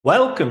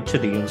Welcome to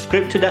the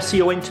Unscripted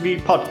SEO Interview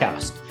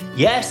Podcast.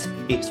 Yes,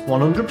 it's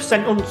 100%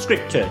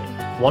 unscripted,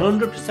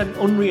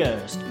 100%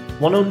 unrehearsed,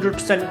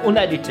 100%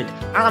 unedited,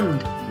 and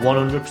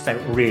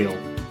 100% real.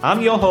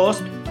 I'm your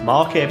host,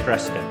 Mark A.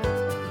 Preston.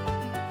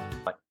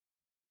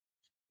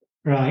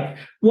 Right.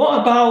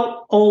 What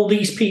about all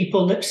these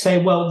people that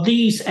say, well,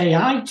 these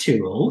AI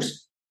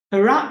tools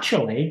are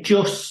actually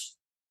just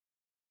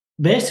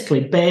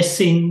basically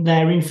basing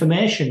their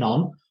information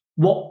on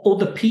what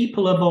other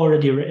people have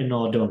already written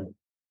or done?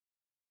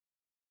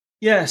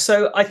 Yeah,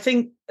 so I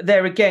think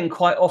there again,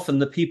 quite often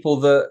the people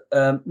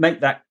that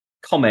make that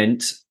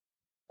comment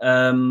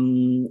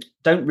don't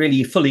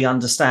really fully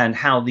understand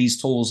how these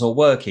tools are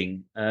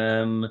working,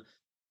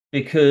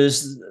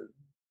 because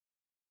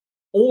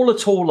all a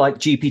tool like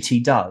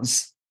GPT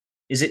does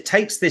is it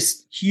takes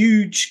this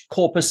huge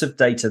corpus of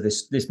data,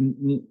 this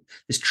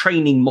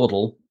training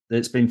model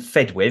that's been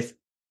fed with,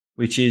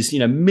 which is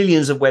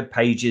millions of web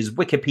pages,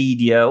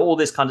 Wikipedia, all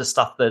this kind of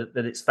stuff that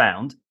it's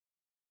found.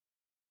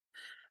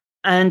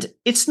 And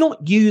it's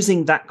not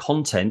using that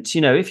content.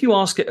 If you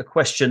ask it a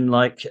question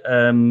like,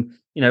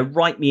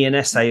 write me an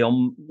essay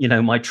on,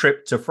 my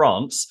trip to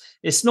France,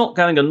 it's not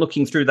going and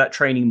looking through that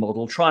training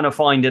model, trying to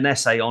find an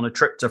essay on a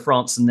trip to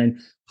France and then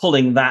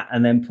pulling that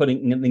and then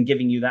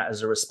giving you that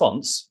as a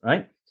response,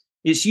 right?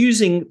 It's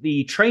using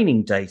the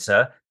training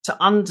data to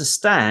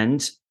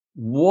understand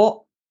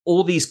what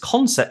all these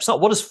concepts are.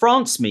 What does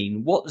France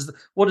mean? What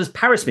does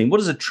Paris mean? What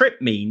does a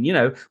trip mean?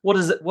 What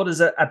does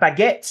a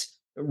baguette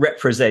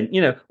represent,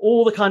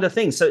 all the kind of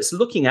things. So it's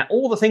looking at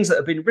all the things that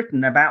have been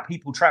written about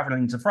people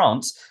traveling to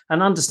France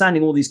and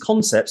understanding all these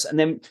concepts and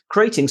then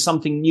creating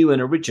something new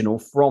and original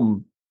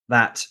from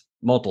that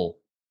model.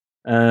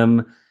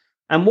 And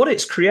what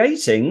it's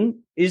creating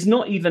is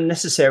not even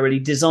necessarily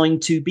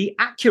designed to be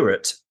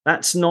accurate.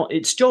 That's not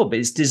its job.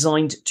 It's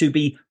designed to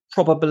be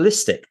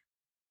probabilistic.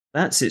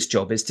 That's its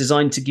job. It's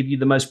designed to give you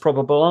the most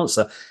probable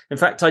answer. In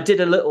fact, I did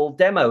a little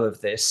demo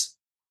of this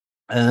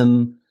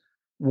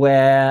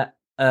where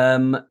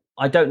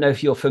I don't know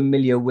if you're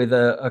familiar with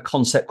a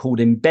concept called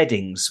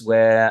embeddings,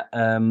 where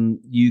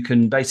you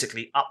can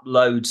basically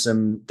upload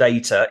some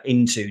data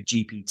into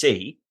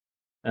GPT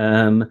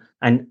and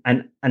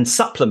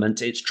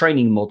supplement its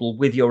training model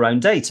with your own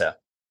data.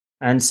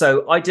 And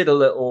so I did a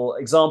little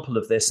example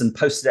of this and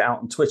posted it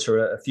out on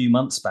Twitter a few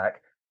months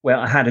back, where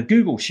I had a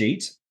Google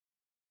sheet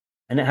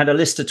and it had a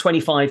list of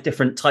 25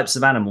 different types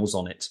of animals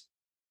on it: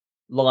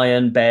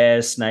 lion,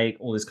 bear, snake,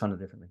 all this kind of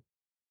different thing.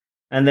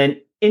 And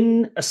then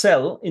in a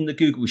cell in the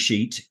Google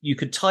Sheet, you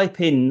could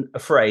type in a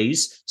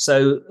phrase.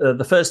 So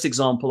the first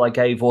example I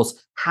gave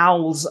was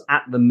howls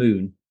at the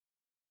moon.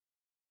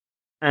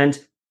 And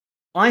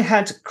I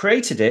had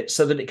created it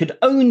so that it could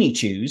only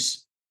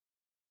choose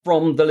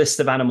from the list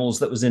of animals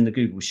that was in the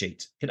Google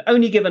Sheet. It could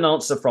only give an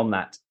answer from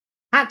that.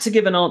 Had to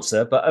give an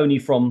answer, but only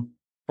from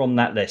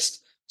that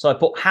list. So I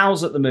put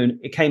howls at the moon.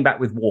 It came back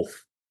with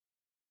wolf.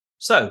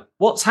 So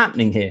what's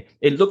happening here?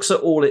 It looks at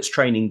all its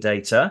training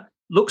data,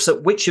 looks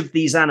at which of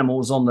these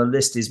animals on the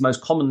list is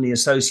most commonly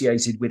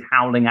associated with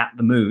howling at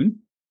the moon,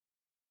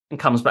 and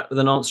comes back with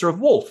an answer of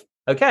wolf.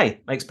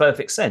 Okay, makes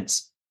perfect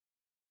sense.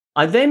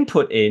 I then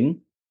put in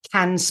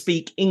can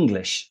speak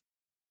English.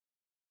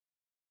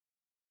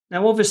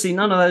 Now, obviously,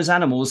 none of those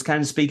animals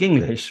can speak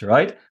English,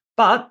 right?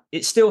 But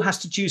it still has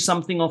to choose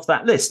something off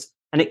that list,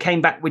 and it came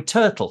back with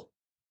turtle.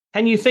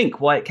 Can you think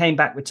why it came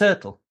back with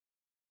turtle?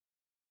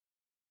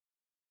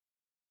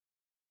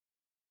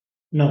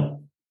 No.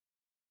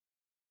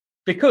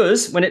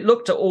 Because when it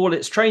looked at all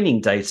its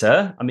training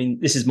data, I mean,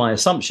 this is my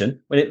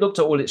assumption, when it looked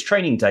at all its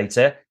training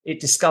data, it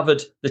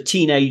discovered the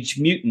teenage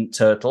mutant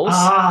turtles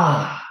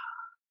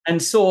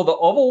and saw that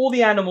of all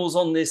the animals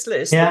on this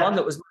list, the one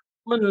that was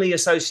commonly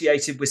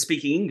associated with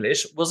speaking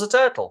English was a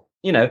turtle,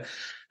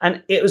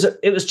 and it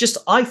was just,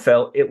 I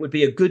felt it would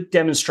be a good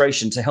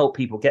demonstration to help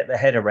people get their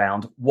head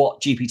around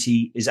what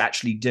GPT is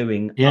actually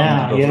doing.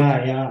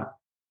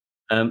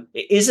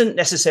 It isn't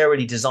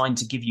necessarily designed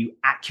to give you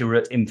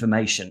accurate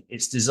information.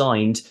 It's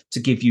designed to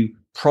give you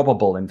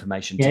probable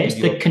information. Yeah, it's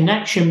the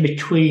connection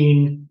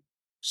between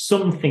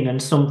something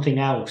and something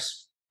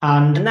else,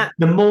 and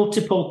the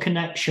multiple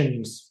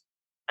connections.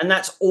 And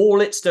that's all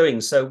it's doing.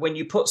 So when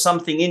you put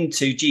something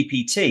into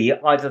GPT,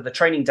 either the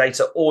training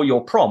data or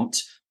your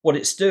prompt, what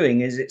it's doing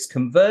is it's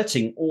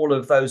converting all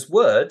of those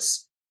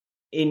words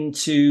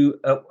into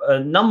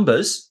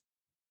numbers.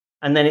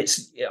 And then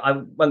I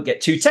won't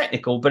get too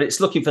technical, but it's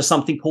looking for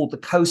something called the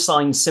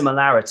cosine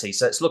similarity.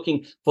 So it's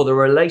looking for the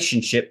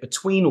relationship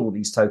between all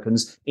these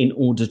tokens in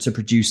order to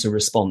produce a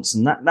response.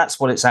 And that's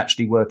what it's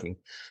actually working.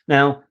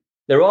 Now,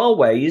 there are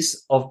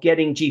ways of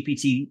getting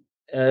GPT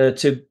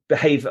to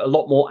behave a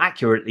lot more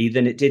accurately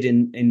than it did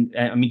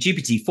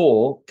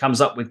GPT-4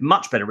 comes up with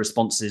much better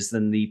responses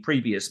than the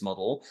previous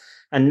model.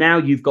 And now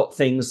you've got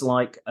things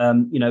like,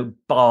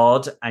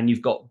 Bard, and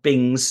you've got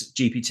Bing's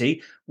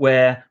GPT,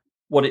 where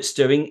what it's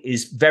doing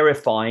is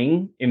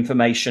verifying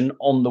information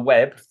on the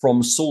web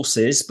from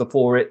sources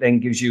before it then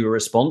gives you a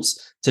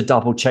response to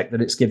double check that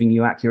it's giving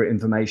you accurate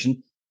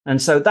information.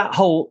 And so that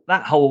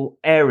whole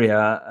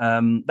area,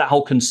 that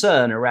whole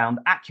concern around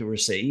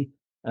accuracy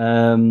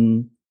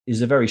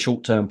is a very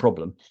short-term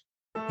problem.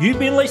 You've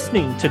been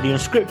listening to the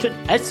Unscripted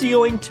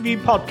SEO Interview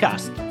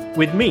Podcast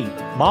with me,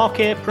 Mark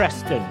A.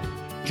 Preston.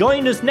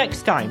 Join us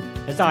next time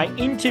as I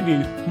interview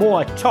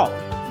more top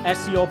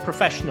SEO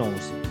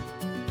professionals.